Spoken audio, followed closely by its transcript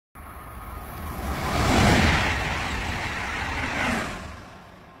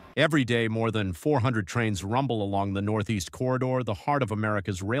Every day, more than 400 trains rumble along the Northeast Corridor, the heart of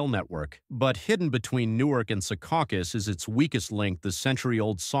America's rail network. But hidden between Newark and Secaucus is its weakest link, the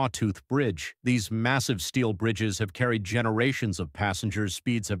century-old Sawtooth Bridge. These massive steel bridges have carried generations of passengers,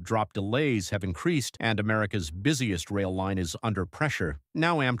 speeds have dropped, delays have increased, and America's busiest rail line is under pressure.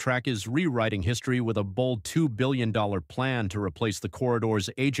 Now Amtrak is rewriting history with a bold $2 billion plan to replace the corridor's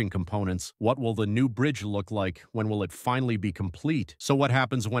aging components. What will the new bridge look like? When will it finally be complete? So what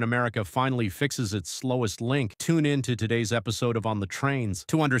happens when America finally fixes its slowest link? Tune in to today's episode of On the Trains.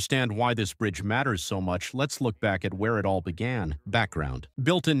 To understand why this bridge matters so much, let's look back at where it all began. Background.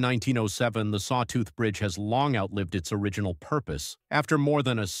 Built in 1907, the Sawtooth Bridge has long outlived its original purpose. After more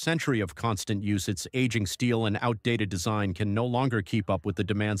than a century of constant use, its aging steel and outdated design can no longer keep up with the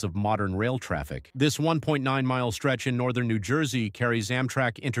demands of modern rail traffic. This 1.9-mile stretch in northern New Jersey carries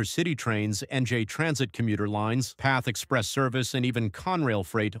Amtrak intercity trains, NJ Transit commuter lines, Path Express service, and even Conrail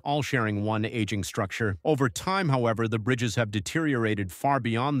freight, all sharing one aging structure. Over time, however, the bridges have deteriorated far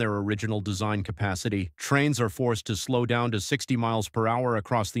beyond their original design capacity. Trains are forced to slow down to 60 miles per hour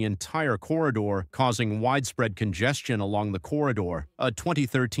across the entire corridor, causing widespread congestion along the corridor. A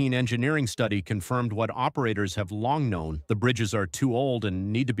 2013 engineering study confirmed what operators have long known. The bridges are too old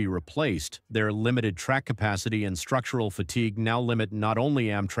and need to be replaced. Their limited track capacity and structural fatigue now limit not only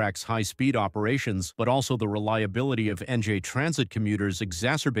Amtrak's high-speed operations, but also the reliability of NJ Transit commuters,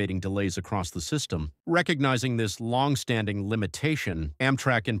 exacerbating delays across the system. Recognizing this long-standing limitation,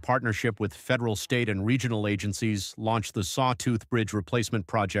 Amtrak, in partnership with federal, state, and regional agencies, launched the Sawtooth Bridge Replacement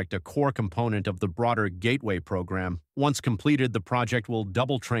Project, a core component of the broader Gateway program. Once completed, the project will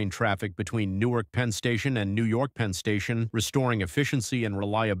double train traffic between Newark Penn Station and New York Penn Station, restoring efficiency and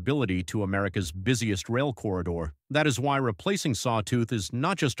reliability to America's busiest rail corridor. That is why replacing Sawtooth is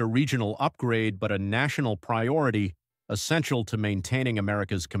not just a regional upgrade, but a national priority, essential to maintaining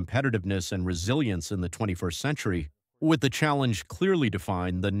America's competitiveness and resilience in the 21st century. With the challenge clearly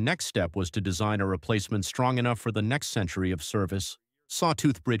defined, the next step was to design a replacement strong enough for the next century of service.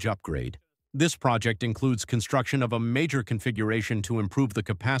 Sawtooth Bridge Upgrade. This project includes construction of a major configuration to improve the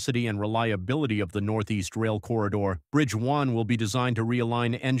capacity and reliability of the Northeast Rail Corridor. Bridge 1 will be designed to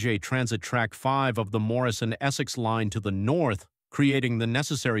realign NJ Transit Track 5 of the Morris and Essex line to the north, creating the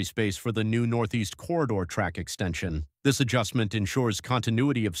necessary space for the new Northeast Corridor track extension. This adjustment ensures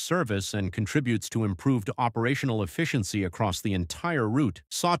continuity of service and contributes to improved operational efficiency across the entire route.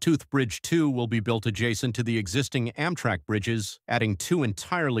 Sawtooth Bridge 2 will be built adjacent to the existing Amtrak bridges, adding 2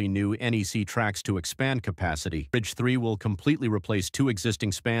 entirely new NEC tracks to expand capacity. Bridge 3 will completely replace 2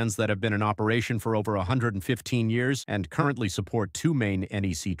 existing spans that have been in operation for over 115 years and currently support 2 main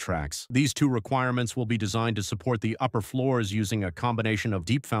NEC tracks. These 2 requirements will be designed to support the upper floors using a combination of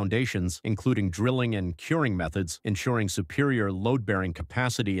deep foundations, including drilling and curing methods, ensuring superior load-bearing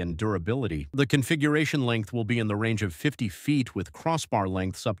capacity and durability. The configuration length will be in the range of 50 feet, with crossbar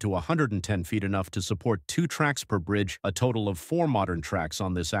lengths up to 110 feet, enough to support 2 tracks per bridge, a total of 4 modern tracks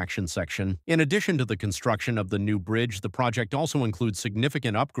on this action section. In addition to the construction of the new bridge, the project also includes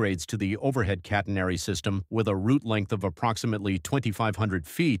significant upgrades to the overhead catenary system, with a route length of approximately 2,500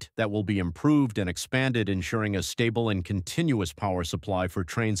 feet that will be improved and expanded, ensuring a stable and continuous power supply for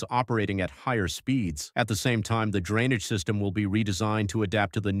trains operating at higher speeds. At the same time, the drainage system will be redesigned to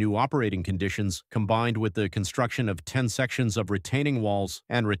adapt to the new operating conditions, combined with the construction of 10 sections of retaining walls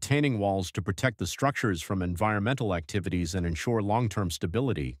to protect the structures from environmental activities and ensure long-term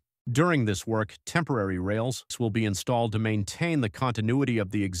stability. During this work, temporary rails will be installed to maintain the continuity of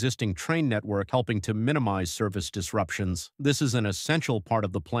the existing train network, helping to minimize service disruptions. This is an essential part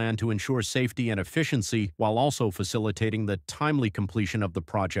of the plan to ensure safety and efficiency while also facilitating the timely completion of the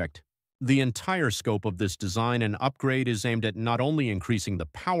project. The entire scope of this design and upgrade is aimed at not only increasing the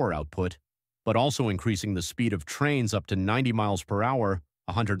power output, but also increasing the speed of trains up to 90 miles per hour,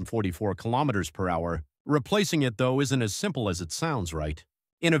 144 kilometers per hour. Replacing it, though, isn't as simple as it sounds, right?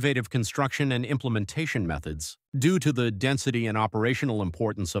 Innovative construction and implementation methods. Due to the density and operational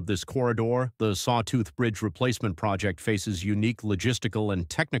importance of this corridor, the Sawtooth Bridge Replacement Project faces unique logistical and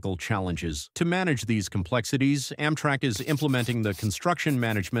technical challenges. To manage these complexities, Amtrak is implementing the Construction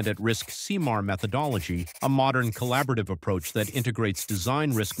Management at Risk (CMAR) methodology, a modern collaborative approach that integrates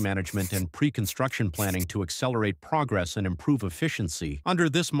design risk management and pre-construction planning to accelerate progress and improve efficiency. Under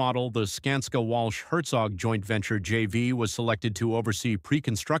this model, the Skanska-Walsh-Herzog joint venture JV was selected to oversee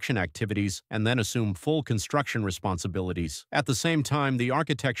pre-construction activities and then assume full construction construction responsibilities. At the same time, the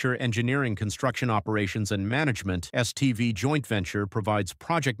Architecture, Engineering, Construction Operations and Management (STV) joint venture provides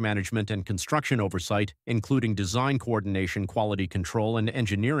project management and construction oversight, including design coordination, quality control, and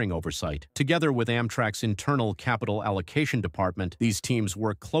engineering oversight. Together with Amtrak's internal capital allocation department, these teams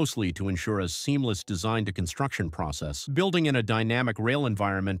work closely to ensure a seamless design-to-construction process. Building in a dynamic rail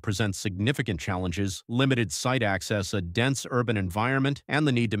environment presents significant challenges: limited site access, a dense urban environment, and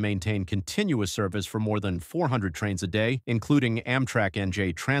the need to maintain continuous service for more than 400 trains a day, including Amtrak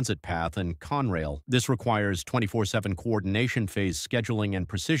NJ Transit Path and Conrail. This requires 24/7 coordination, phase scheduling, and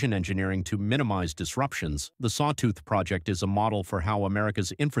precision engineering to minimize disruptions. The Sawtooth project is a model for how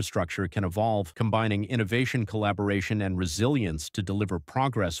America's infrastructure can evolve, combining innovation, collaboration, and resilience to deliver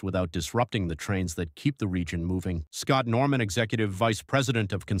progress without disrupting the trains that keep the region moving. Scott Norman, Executive Vice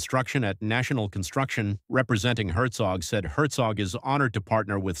President of Construction at National Construction, representing Herzog, said Herzog is honored to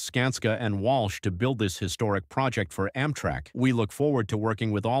partner with Skanska and Walsh to build this historic project for Amtrak. We look forward to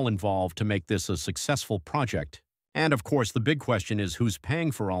working with all involved to make this a successful project. And of course, the big question is who's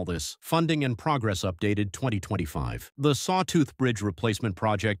paying for all this? Funding and progress updated 2025. The Sawtooth Bridge replacement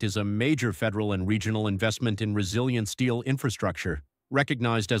project is a major federal and regional investment in resilient steel infrastructure.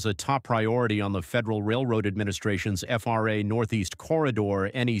 Recognized as a top priority on the Federal Railroad Administration's FRA Northeast Corridor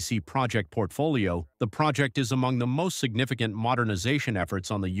 (NEC) project portfolio, the project is among the most significant modernization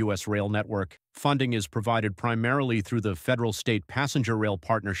efforts on the U.S. rail network. Funding is provided primarily through the Federal State Passenger Rail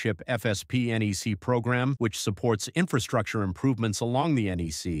Partnership (FSP-NEC) program, which supports infrastructure improvements along the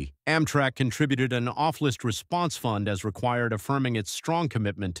NEC. Amtrak contributed an off-list response fund as required, affirming its strong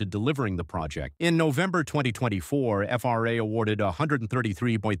commitment to delivering the project. In November 2024, FRA awarded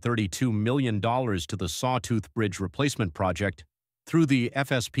 $133.32 million to the Sawtooth Bridge replacement project through the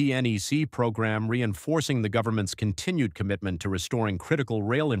FSP-NEC program, reinforcing the government's continued commitment to restoring critical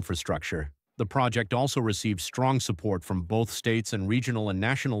rail infrastructure. The project also received strong support from both states and regional and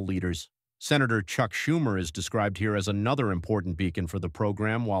national leaders. Senator Chuck Schumer is described here as another important beacon for the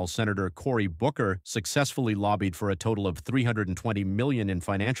program, while Senator Cory Booker successfully lobbied for a total of $320 million in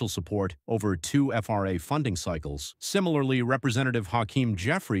financial support over 2 FRA funding cycles. Similarly, Representative Hakeem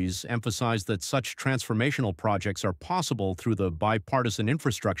Jeffries emphasized that such transformational projects are possible through the Bipartisan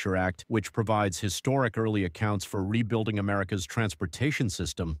Infrastructure Act, which provides historic early accounts for rebuilding America's transportation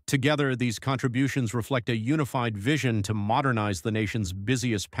system. Together, these contributions reflect a unified vision to modernize the nation's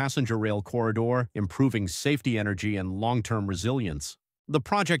busiest passenger rail corridor, improving safety, energy, and long-term resilience. The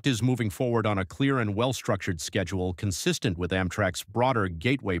project is moving forward on a clear and well-structured schedule consistent with Amtrak's broader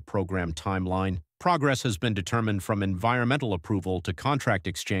Gateway program timeline. Progress has been determined from environmental approval to contract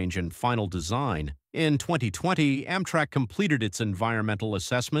exchange and final design. In 2020, Amtrak completed its environmental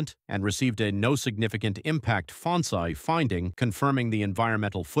assessment and received a no significant impact FONSI finding, confirming the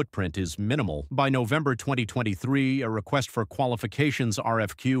environmental footprint is minimal. By November 2023, a request for qualifications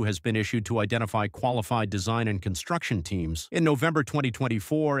RFQ has been issued to identify qualified design and construction teams. In November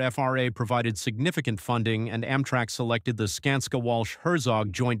 2024, FRA provided significant funding, and Amtrak selected the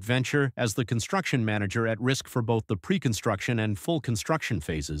Skanska-Walsh-Herzog joint venture as the construction manager at risk for both the pre-construction and full construction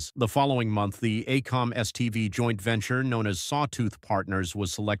phases. The following month, the AECOM STV joint venture, known as Sawtooth Partners,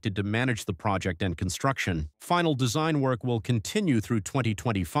 was selected to manage the project and construction. Final design work will continue through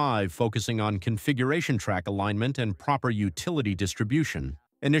 2025, focusing on configuration track alignment and proper utility distribution.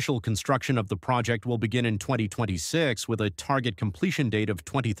 Initial construction of the project will begin in 2026 with a target completion date of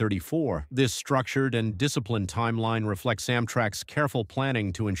 2034. This structured and disciplined timeline reflects Amtrak's careful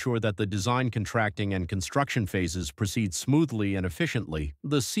planning to ensure that the design, contracting, and construction phases proceed smoothly and efficiently.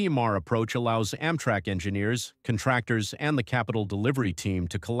 The CMAR approach allows Amtrak engineers, contractors, and the capital delivery team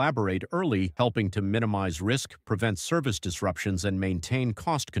to collaborate early, helping to minimize risk, prevent service disruptions, and maintain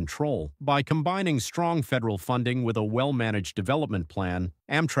cost control. By combining strong federal funding with a well-managed development plan,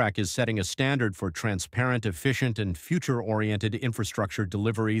 Amtrak is setting a standard for transparent, efficient, and future-oriented infrastructure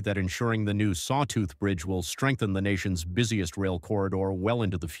delivery that ensuring the new Sawtooth Bridge will strengthen the nation's busiest rail corridor well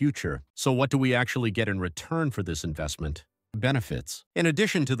into the future. So what do we actually get in return for this investment? Benefits. In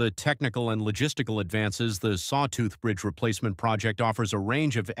addition to the technical and logistical advances, the Sawtooth Bridge replacement project offers a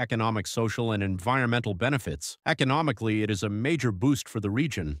range of economic, social, and environmental benefits. Economically, it is a major boost for the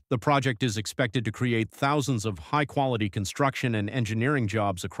region. The project is expected to create thousands of high-quality construction and engineering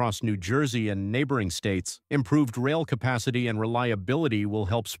jobs across New Jersey and neighboring states. Improved rail capacity and reliability will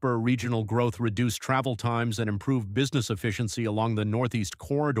help spur regional growth, reduce travel times, and improve business efficiency along the Northeast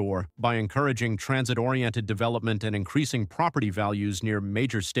Corridor by encouraging transit-oriented development and increasing property values near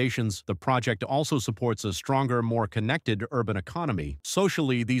major stations, the project also supports a stronger, more connected urban economy.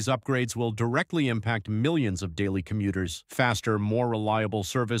 Socially, these upgrades will directly impact millions of daily commuters. Faster, more reliable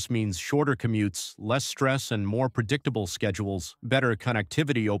service means shorter commutes, less stress, and more predictable schedules. Better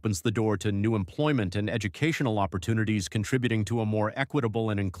connectivity opens the door to new employment and educational opportunities, contributing to a more equitable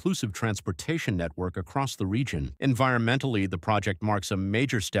and inclusive transportation network across the region. Environmentally, the project marks a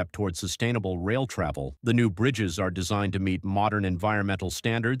major step towards sustainable rail travel. The new bridges are designed to meet modern environmental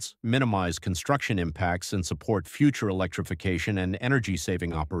standards, minimize construction impacts, and support future electrification and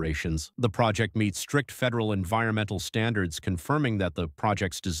energy-saving operations. The project meets strict federal environmental standards, confirming that the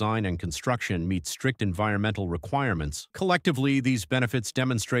project's design and construction meet strict environmental requirements. Collectively, these benefits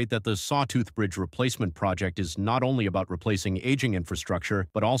demonstrate that the Sawtooth Bridge replacement project is not only about replacing aging infrastructure,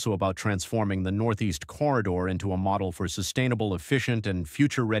 but also about transforming the Northeast Corridor into a model for sustainable, efficient, and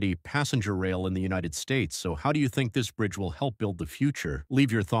future-ready passenger rail in the United States. So how do you think this bridge will help build the future?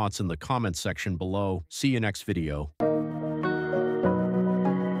 Leave your thoughts in the comments section below. See you next video.